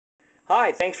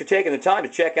Hi, thanks for taking the time to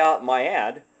check out my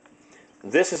ad.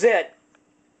 This is it.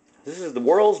 This is the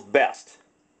world's best.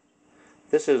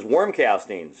 This is worm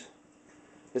castings.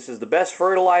 This is the best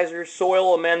fertilizer,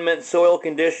 soil amendment, soil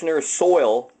conditioner,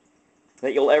 soil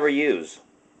that you'll ever use.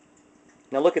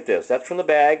 Now look at this. That's from the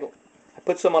bag. I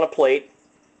put some on a plate.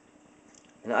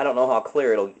 And I don't know how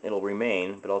clear it'll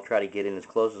remain, but I'll try to get in as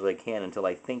close as I can until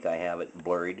I think I have it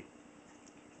blurred.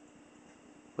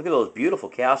 Look at those beautiful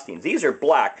castings. These are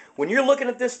black. When you're looking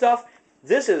at this stuff,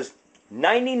 this is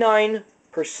 99%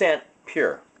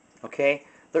 pure. Okay?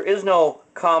 There is no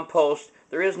compost.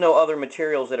 There is no other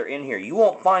materials that are in here. You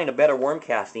won't find a better worm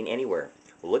casting anywhere.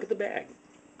 Well, look at the bag.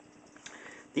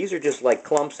 These are just like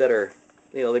clumps that are,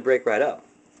 they break right up.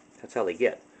 That's how they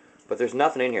get. But there's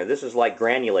nothing in here. This is like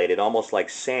granulated, almost like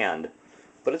sand.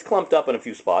 But it's clumped up in a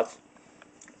few spots.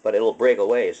 But it'll break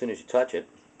away as soon as you touch it.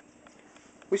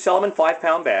 We sell them in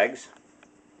 5-pound bags,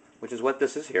 which is what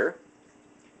this is here.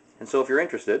 And so if you're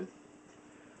interested,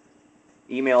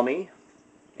 email me,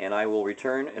 and I will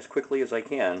return as quickly as I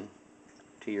can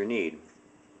to your need.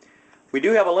 We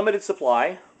do have a limited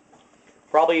supply,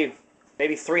 probably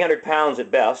maybe 300 pounds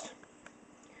at best.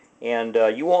 And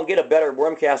you won't get a better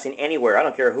worm casting anywhere. I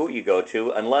don't care who you go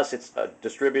to, unless it's a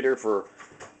distributor for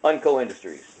Unco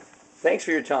Industries. Thanks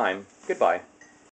for your time. Goodbye.